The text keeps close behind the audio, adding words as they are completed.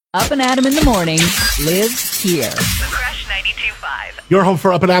Up and Adam in the morning lives here. The Crush 92.5. Your home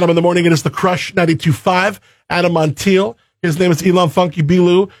for Up and Adam in the morning. It is the Crush 92.5. Adam Montiel. His name is Ilan Funky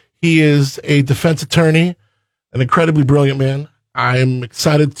Bilou. He is a defense attorney, an incredibly brilliant man. I'm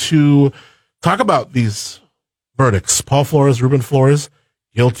excited to talk about these verdicts. Paul Flores, Ruben Flores,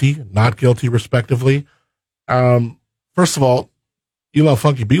 guilty, not guilty, respectively. First of all, Ilan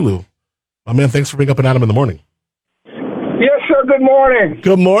Funky Bilou. My man, thanks for being Up and Adam in the morning. Yes, sir. Good morning.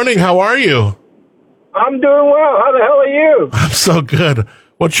 Good morning. How are you? I'm doing well. How the hell are you? I'm so good.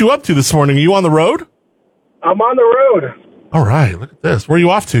 What you up to this morning? Are you on the road? I'm on the road. All right. Look at this. Where are you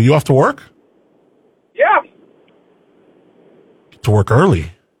off to? You off to work? Yeah. Get to work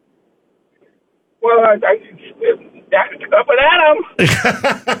early. Well, Up and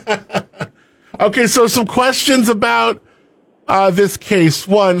Adam. Okay, so some questions about this case.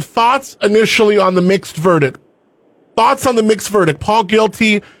 One, thoughts initially on the mixed verdict. Thoughts on the mixed verdict. Paul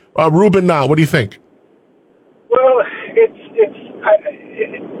guilty, Ruben not. What do you think? Well,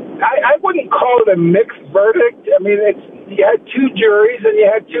 I wouldn't call it a mixed verdict. I mean, you had two juries and you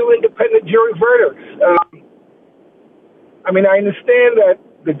had two independent jury verdicts. I mean, I understand that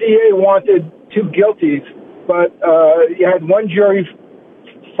the DA wanted two guilties, but you had one jury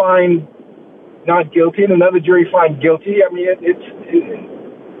find not guilty and another jury find guilty. I mean,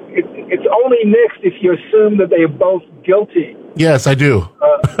 it's only mixed if you assume that they are both guilty. Yes, I do.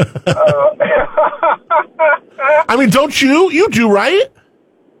 I mean, don't you? You do, right?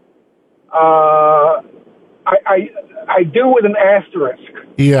 I do with an asterisk.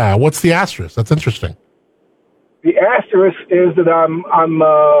 Yeah. What's the asterisk? That's interesting. The asterisk is that I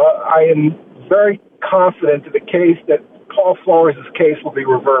am very confident that Paul Flores' case will be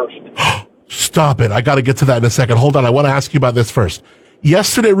reversed. Stop it. I got to get to that in a second. Hold on. I want to ask you about this first.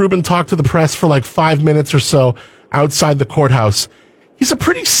 Yesterday, Ruben talked to the press for like 5 minutes or so outside the courthouse. He's a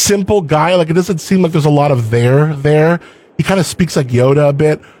pretty simple guy. Like, it doesn't seem like there's a lot of there. He kind of speaks like Yoda a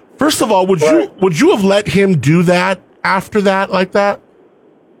bit. First of all, would you have let him do that after that, like that?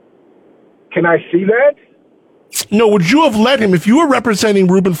 Can I see that? No, would you have let him, if you were representing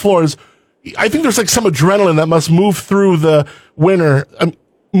Ruben Flores, I think there's like some adrenaline that must move through the winner,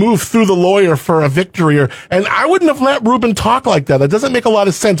 move through the lawyer for a victory, and I wouldn't have let Ruben talk like that. That doesn't make a lot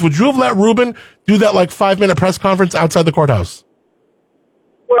of sense. Would you have let Ruben do that like 5-minute press conference outside the courthouse?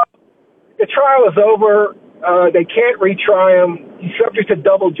 Well, the trial is over. They can't retry him. He's subject to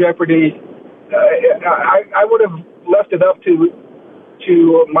double jeopardy. I would have left it up to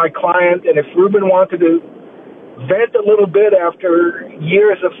my client, and if Ruben wanted to vent a little bit after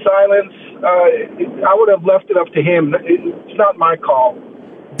years of silence, I would have left it up to him. It's not my call.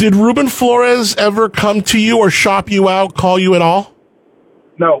 Did Ruben Flores ever come to you or shop you out, call you at all?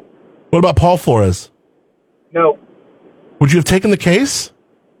 No. What about Paul Flores? No. Would you have taken the case?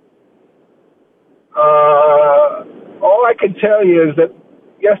 All I can tell you is that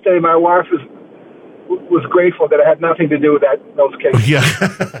yesterday my wife was grateful that I had nothing to do with those cases. Yeah,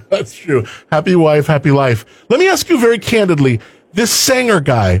 that's true. Happy wife, happy life. Let me ask you very candidly, this Sanger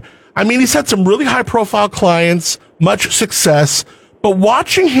guy, I mean, he's had some really high-profile clients, much success, but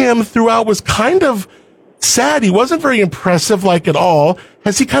watching him throughout was kind of sad. He wasn't very impressive, like, at all.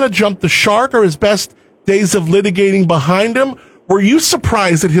 Has he kind of jumped the shark, or his best days of litigating behind him? Were you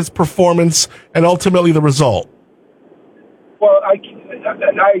surprised at his performance and ultimately the result? Well, I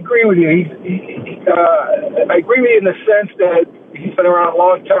agree with you. I agree with you in the sense that he's been around a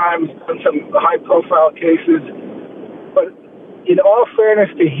long time, done some high-profile cases. But in all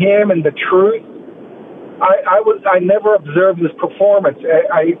fairness to him and the truth, I never observed his performance.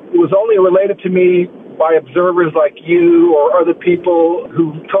 It was only related to me by observers like you or other people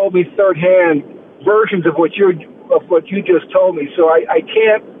who told me third-hand versions of what you just told me. So I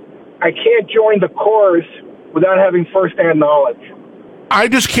can't join the chorus without having first-hand knowledge. I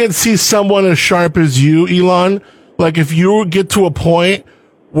just can't see someone as sharp as you, Ilan. Like, if you get to a point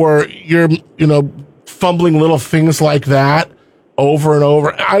where you're, fumbling little things like that over and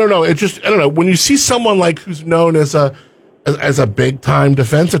over, I don't know. When you see someone like who's known as a big-time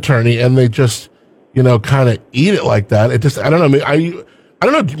defense attorney and they just, kind of eat it like that, I don't know. I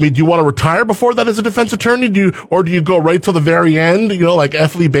don't know. Do you want to retire before that as a defense attorney? Do you go right till the very end, like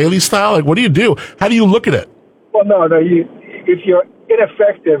F. Lee Bailey style? Like, what do you do? How do you look at it? Well, no. If you're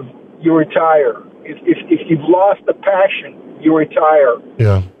ineffective, you retire. If you've lost the passion, you retire.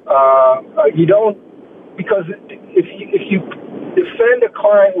 Yeah. You don't, because if you defend a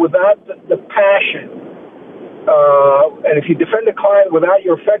client without the passion, and if you defend a client without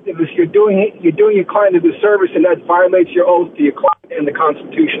your effectiveness, you're doing your client a disservice, and that violates your oath to your client and the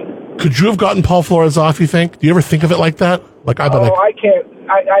Constitution. Could you have gotten Paul Flores off, you think? Do you ever think of it like that? Like, I can't.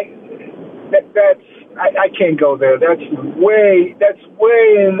 I can't go there. That's way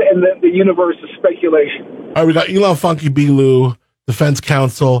in the universe of speculation. All right, we got Elon Funky Bilu, defense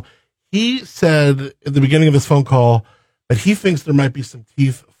counsel. He said at the beginning of this phone call that he thinks there might be some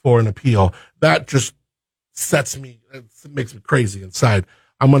teeth for an appeal. That just it makes me crazy inside.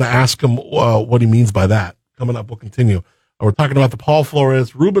 I'm going to ask him what he means by that. Coming up, we'll continue. We're talking about the Paul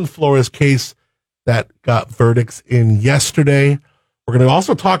Flores, Ruben Flores case that got verdicts in yesterday. We're going to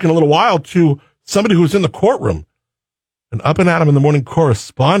also talk in a little while to somebody who's in the courtroom. An Up and Adam in the Morning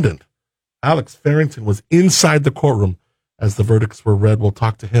correspondent, Alex Farrington, was inside the courtroom as the verdicts were read. We'll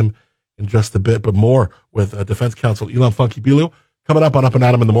talk to him in just a bit, but more with defense counsel Elon Funky Bilu coming up on Up and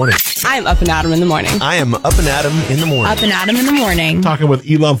Adam in the Morning. I'm Up and Adam in the Morning. I am Up and Adam in the Morning. Up and Adam in the Morning. Talking with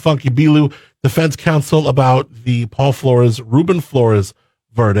Elon Funky Bilu, defense counsel, about the Paul Flores, Ruben Flores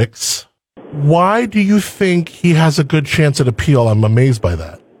verdicts. Why do you think he has a good chance at appeal? I'm amazed by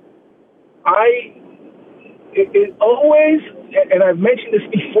that. It always, and I've mentioned this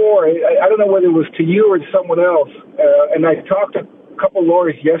before, I don't know whether it was to you or to someone else, and I talked to a couple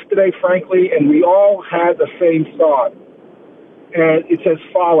lawyers yesterday, frankly, and we all had the same thought. And it's as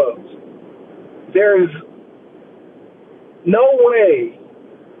follows. There's no way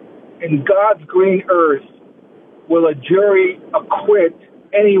in God's green earth will a jury acquit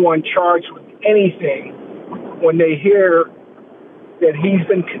anyone charged with anything when they hear that he's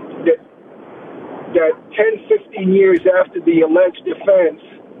been, that 10, 15 years after the alleged offense,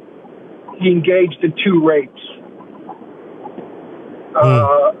 he engaged in 2 rapes.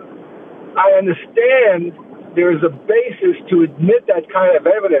 I understand there's a basis to admit that kind of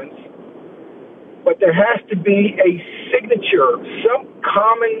evidence, but there has to be a signature, some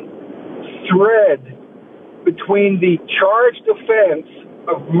common thread between the charged offense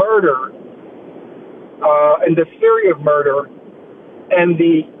of murder and the theory of murder and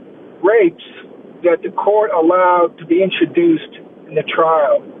the rapes that the court allowed to be introduced in the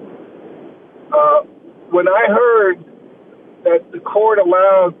trial. When I heard that the court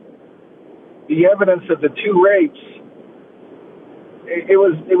allowed the evidence of the 2 rapes, it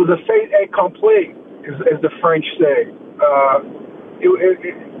was a fait accompli, as the French say. I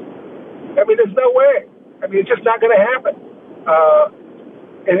mean, there's no way. I mean, it's just not going to happen.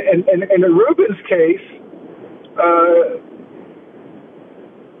 And in the Ruben's case,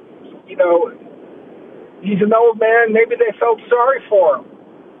 he's an old man. Maybe they felt sorry for him.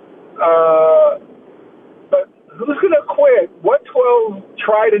 But who's going to acquit? What 12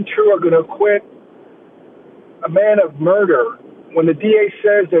 tried and true are going to acquit a man of murder when the DA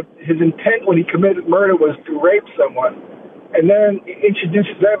says that his intent when he committed murder was to rape someone, and then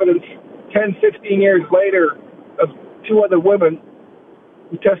introduces evidence 10, 15 years later of 2 other women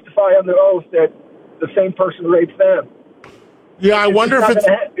who testify under oath that the same person raped them? Yeah, I wonder if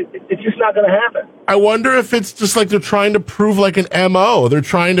it's just not going to happen. I wonder if it's just like they're trying to prove like an MO. They're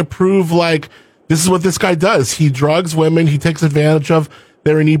trying to prove like this is what this guy does. He drugs women. He takes advantage of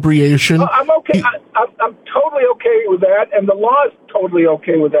their inebriation. I'm okay. I'm totally okay with that, and the law is totally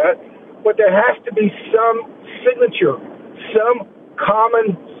okay with that. But there has to be some signature, some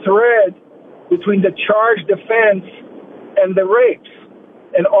common thread between the charged offense and the rapes.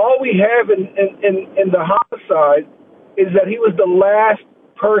 And all we have in the homicide is that he was the last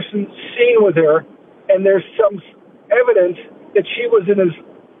person seen with her, and there's some evidence that she was in his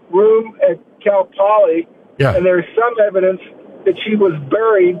room at Cal Poly, and there's some evidence that she was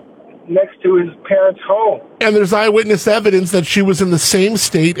buried next to his parents' home. And there's eyewitness evidence that she was in the same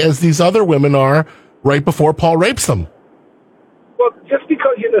state as these other women are right before Paul rapes them. Well, just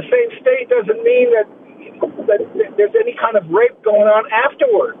because you're in the same state doesn't mean that there's any kind of rape going on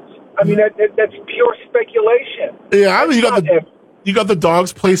afterwards. I mean, that's pure speculation. Yeah, you got the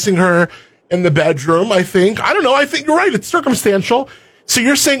dogs placing her in the bedroom, I think. I don't know. I think you're right. It's circumstantial. So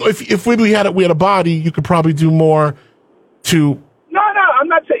you're saying if we had a body, you could probably do more to... No, I'm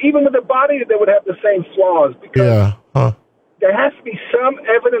not saying even with a body they would have the same flaws, because there has to be some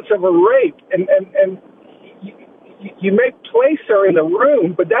evidence of a rape, and you may place her in a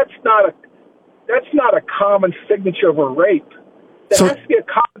room, but that's not a common signature of a rape. There has to be a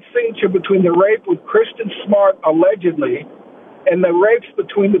common signature between the rape with Kristen Smart, allegedly, and the rapes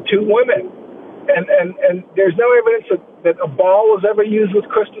between the 2 women. And there's no evidence that a ball was ever used with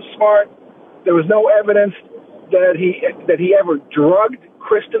Kristen Smart. There was no evidence that he ever drugged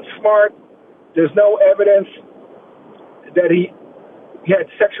Kristen Smart. There's no evidence that he had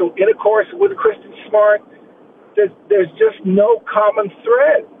sexual intercourse with Kristen Smart. There's just no common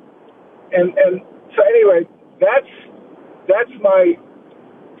thread. And so anyway, that's my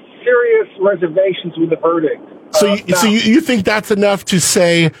serious reservations with the verdict. So you think that's enough to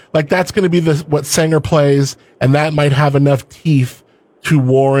say, like, that's going to be what Sanger plays, and that might have enough teeth to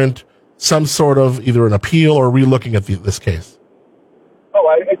warrant some sort of either an appeal or relooking at this case?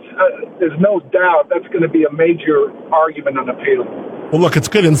 There's no doubt that's going to be a major argument on appeal. Well, look, it's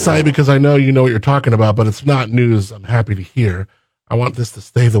good insight because I know you know what you're talking about, but it's not news I'm happy to hear. I want this to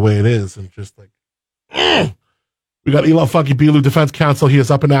stay the way it is and just like, we got Elon Funky Bilu, defense counsel. He is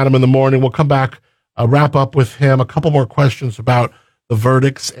up and at him in the morning. We'll come back, wrap up with him. A couple more questions about the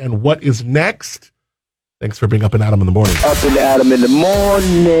verdicts and what is next. Thanks for being up and at him in the morning. Up and at him in the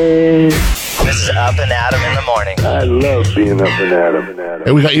morning. This is Up and Adam in the morning. I love being up and at him.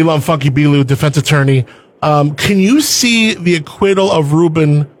 And we got Elon Funky Bilu, defense attorney. Can you see the acquittal of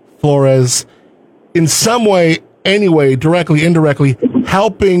Ruben Flores in some way, anyway, directly, indirectly,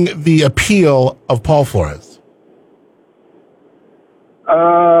 helping the appeal of Paul Flores?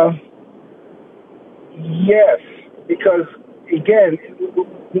 Yes, because again,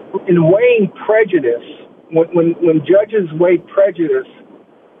 in weighing prejudice, when judges weigh prejudice,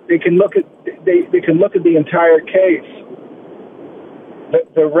 they can look at the entire case.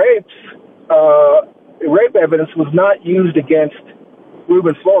 The rape evidence was not used against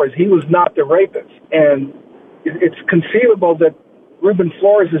Ruben Flores. He was not the rapist, and it's conceivable that Ruben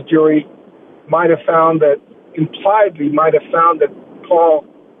Flores' jury might have found that Paul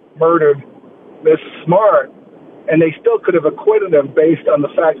murdered Miss Smart, and they still could have acquitted him based on the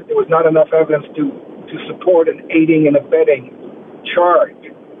fact that there was not enough evidence to support an aiding and abetting charge.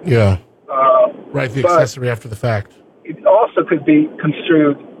 Yeah. Right, the accessory after the fact. It also could be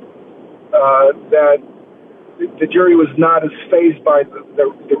construed that the jury was not as fazed by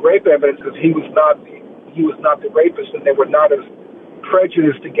the rape evidence because he was not the rapist, and they were not as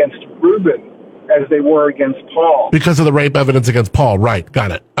prejudiced against Ruben as they were against Paul. Because of the rape evidence against Paul. Right.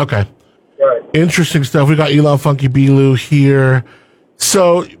 Got it. Okay. Right. Interesting stuff. We got Elon Funky Bilu here.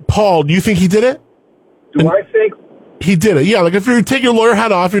 So, Paul, do you think he did it? I think he did it? Yeah. Like if you take your lawyer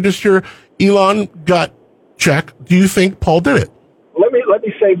hat off, you're just your Elon gut check. Do you think Paul did it? Let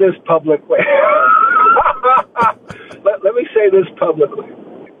me say this publicly. let me say this publicly.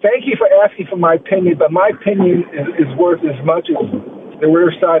 Thank you for asking for my opinion, but my opinion is worth as much as the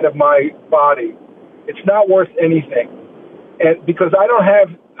rear side of my body. It's not worth anything, and because I don't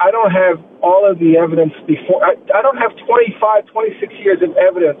have all of the evidence before. I don't have 25, 26 years of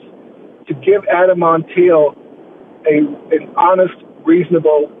evidence to give Adam Montiel an honest,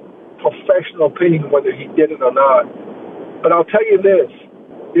 reasonable, professional opinion whether he did it or not. But I'll tell you this: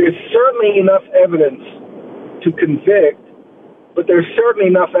 there's certainly enough evidence to convict, but there's certainly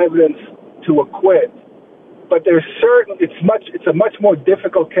enough evidence to acquit. But it's a much more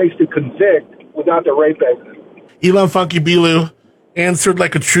difficult case to convict without the rape evidence. Elon Funky Bilu answered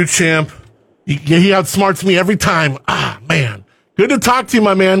like a true champ. He outsmarts me every time. Ah, man. Good to talk to you,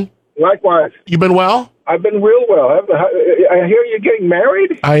 my man. Likewise. You been well? I've been real well. I hear you're getting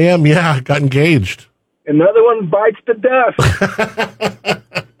married? I am, yeah. Got engaged. Another one bites the dust.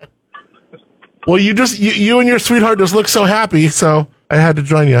 Well, you and your sweetheart just look so happy, so I had to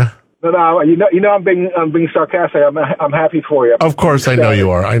join you. No, you know, I'm being sarcastic. I'm happy for you. Of course, I know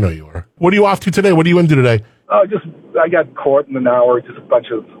you are. I know you are. What are you off to today? What are you into today? Oh, I got court in an hour. Just a bunch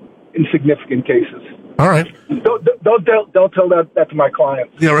of insignificant cases. All right. Don't tell that to my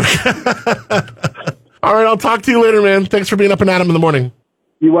clients. Yeah, right. All right, I'll talk to you later, man. Thanks for being up and at him in the morning.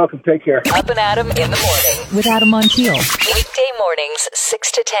 You're welcome. Take care. Up and Adam in the morning. With Adam Montiel. Weekday mornings,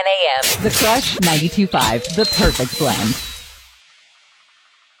 6 to 10 a.m. The Crush 92.5, the perfect blend.